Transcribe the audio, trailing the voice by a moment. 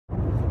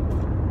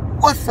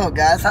What's up,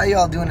 guys? How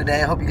y'all doing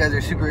today? I hope you guys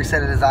are super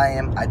excited as I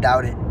am. I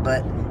doubt it,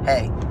 but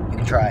hey, you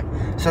can try.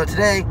 So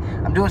today,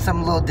 I'm doing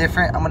something a little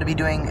different. I'm going to be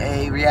doing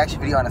a reaction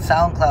video on a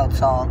SoundCloud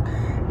song,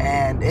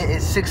 and it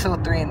is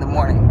 6:03 in the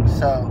morning,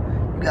 so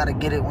you got to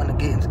get it when the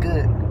getting's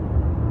good.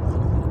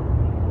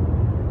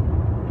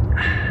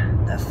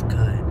 That's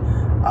good.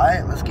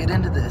 Alright, let's get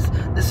into this.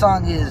 This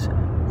song is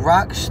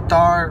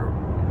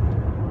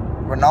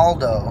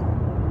Rockstarrenaldo,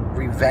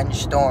 Revenge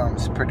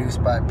Storms,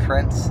 produced by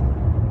Prince,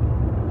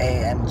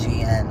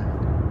 AMGN,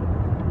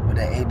 with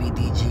the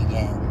ABDG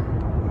gang.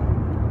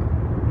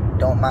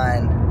 Don't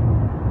mind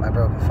my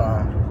broken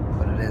phone,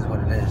 but it is what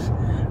it is.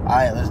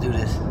 Alright, let's do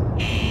this.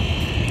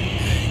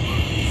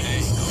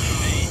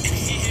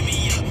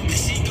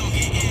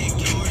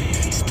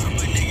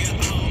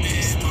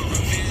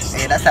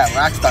 Hey, that's that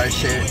rockstar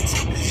shit.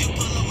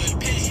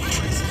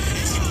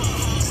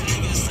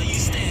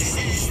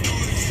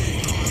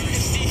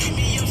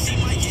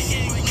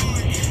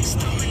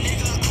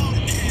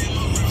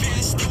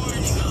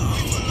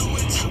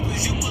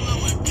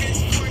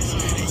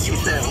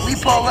 We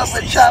pull up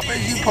with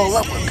choppers, you pull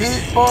up with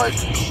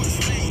pitchforks.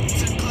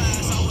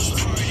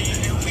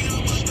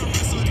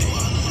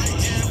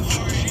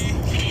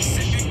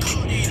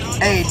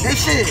 Hey,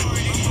 this shit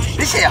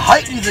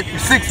hype music for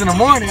 6 in the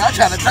morning, I'm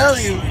trying to tell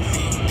you.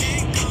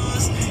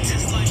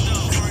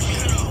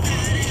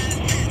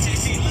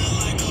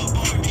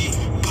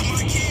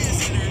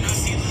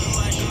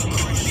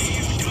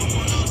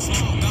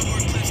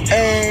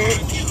 Hey,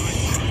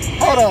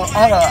 hold on,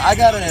 I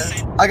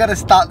gotta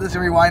stop this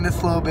and rewind this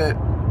a little bit.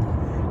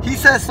 He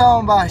said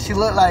something about she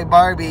looked like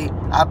Barbie.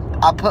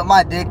 I put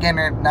my dick in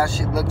her, now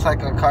she looks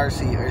like a car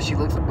seat, or she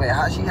looks, wait,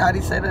 how'd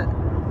he say that?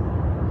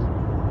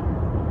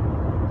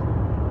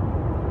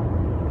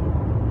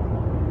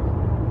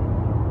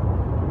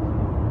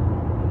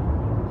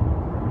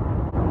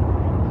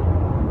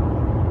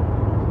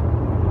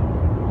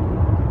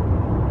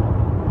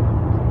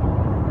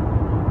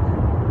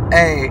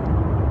 Hey,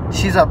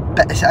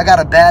 I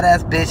got a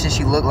badass bitch and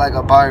she looked like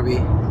a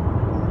Barbie.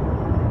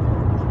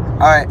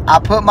 Alright, I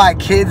put my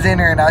kids in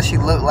her and now she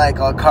looked like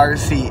a car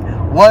seat.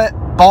 What?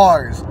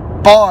 Bars.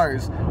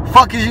 Bars.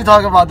 Fuck is you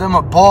talking about? Them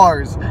are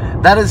bars.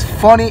 That is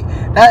funny.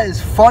 That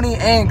is funny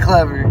and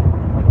clever.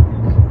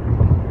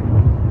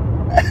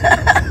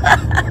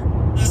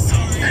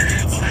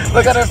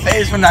 Look at her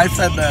face when I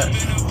said that.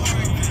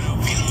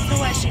 So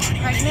what, she's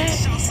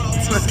pregnant?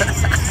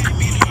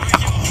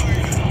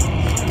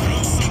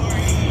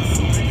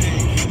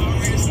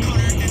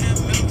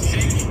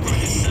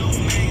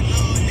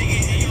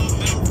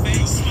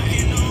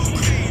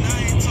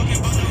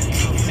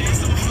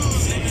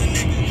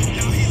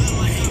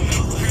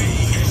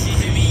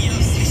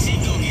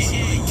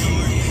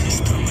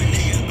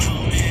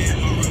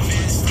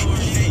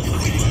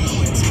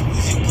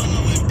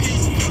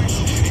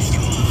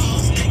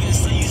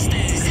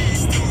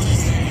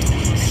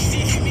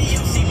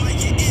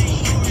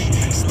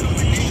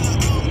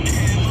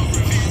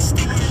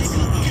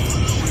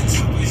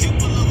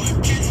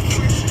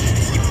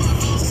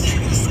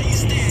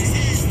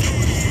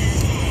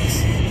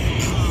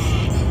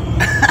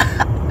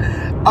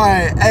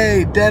 Alright,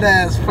 hey,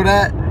 deadass for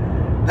that.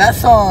 That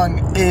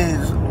song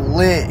is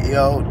lit,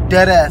 yo.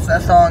 Deadass,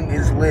 that song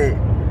is lit.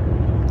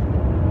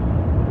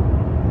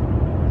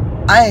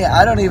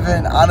 I don't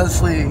even,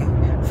 honestly,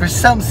 for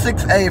some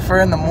 6A for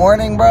in the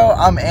morning, bro,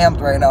 I'm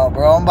amped right now,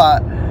 bro. I'm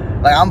about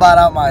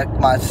out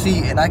my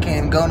seat and I can't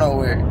even go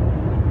nowhere.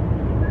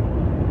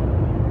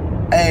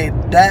 Hey,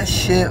 that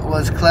shit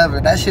was clever.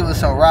 That shit was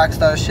some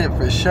rockstar shit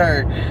for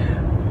sure.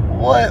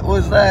 What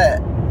was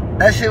that?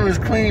 That shit was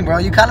clean, bro.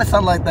 You kind of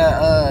sound like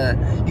that,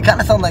 you kind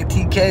of sound like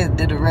TK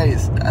did the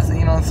race. That's,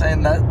 you know what I'm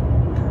saying? That's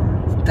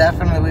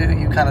definitely who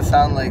you kind of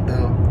sound like,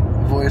 though,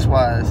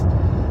 voice-wise.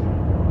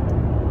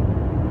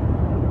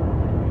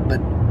 But,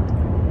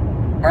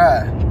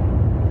 bruh,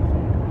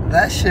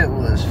 that shit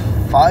was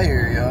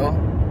fire, yo.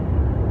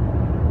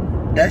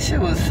 That shit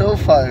was so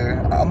fire.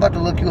 I'm about to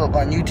look you up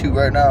on YouTube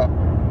right now.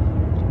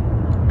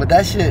 But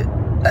that shit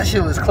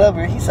was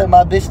clever. He said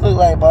my bitch look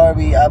like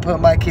Barbie. I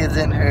put my kids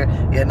in her.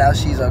 Yeah, now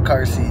she's a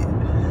car seat. I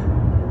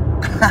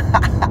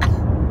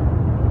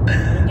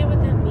don't get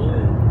what that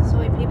means. So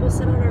like people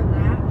sit on her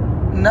lap?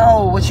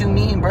 No, what you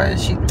mean, bro?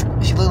 She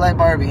look like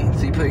Barbie.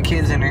 So you put your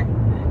kids in her,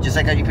 just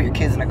like how you put your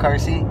kids in a car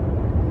seat.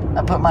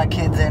 I put my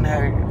kids in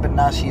her, but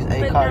now she's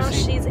a car seat. But now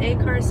she's a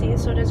car seat.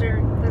 So does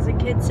a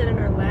kid sit in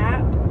her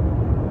lap?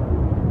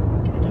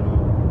 I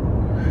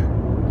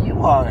don't.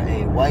 You are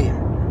a white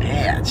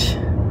bitch.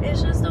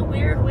 It's just a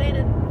weird way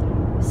to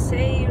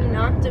say you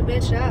knocked a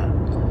bitch up.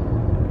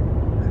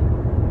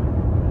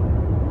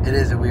 It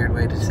is a weird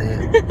way to say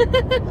it.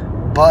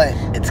 But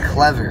it's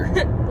clever.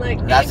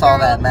 Like, that's hey girl, all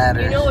that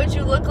matters. You know what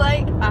you look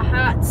like? A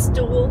hot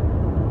stool.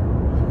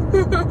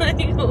 Like,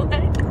 what?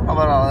 How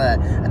about all that?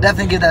 I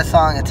definitely give that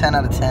song a 10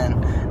 out of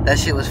 10. That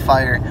shit was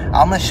fire.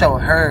 I'm going to show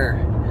her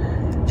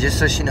just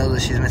so she knows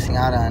what she's missing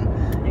out on.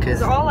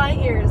 Because all I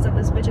hear is that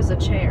this bitch is a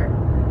chair.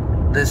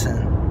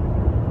 Listen.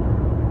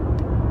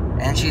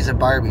 And she's a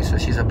Barbie, so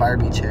she's a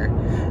Barbie chair.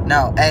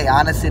 No, hey,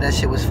 honestly, that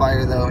shit was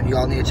fire, though. You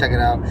all need to check it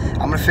out.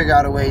 I'm going to figure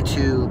out a way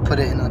to put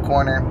it in the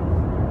corner,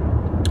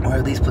 or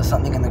at least put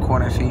something in the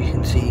corner so you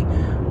can see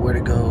where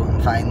to go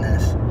and find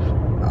this.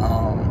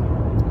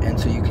 And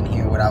so you can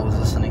hear what I was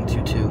listening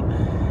to, too.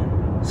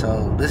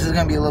 So this is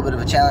going to be a little bit of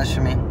a challenge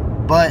for me.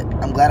 But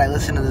I'm glad I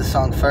listened to this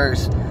song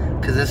first,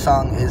 because this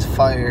song is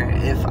fire.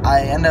 If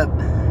I end up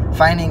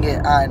finding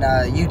it on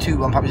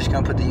YouTube, I'm probably just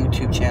going to put the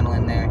YouTube channel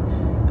in there.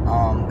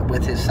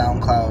 With his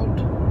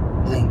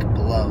SoundCloud link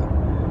below.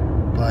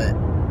 But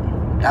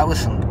that was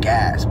some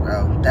gas,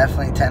 bro.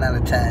 Definitely 10 out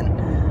of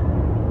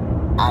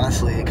 10.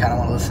 Honestly, I kind of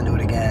want to listen to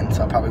it again,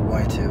 so I'm probably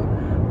going to.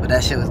 But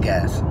that shit was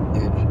gas,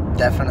 dude.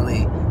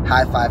 Definitely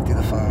high five through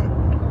the phone. You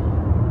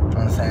know what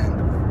I'm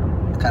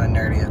saying? It's kind of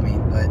nerdy of me,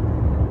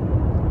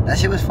 but that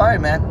shit was fire,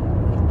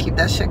 man. Keep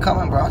that shit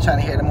coming, bro. I'm trying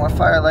to hear more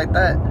fire like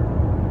that.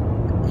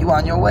 You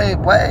on your way,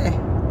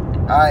 boy.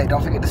 Alright,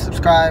 don't forget to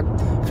subscribe,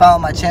 follow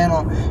my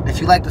channel, and if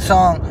you like the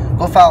song,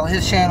 go follow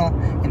his channel,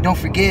 and don't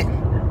forget,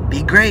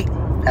 be great.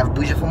 Have a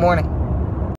beautiful morning.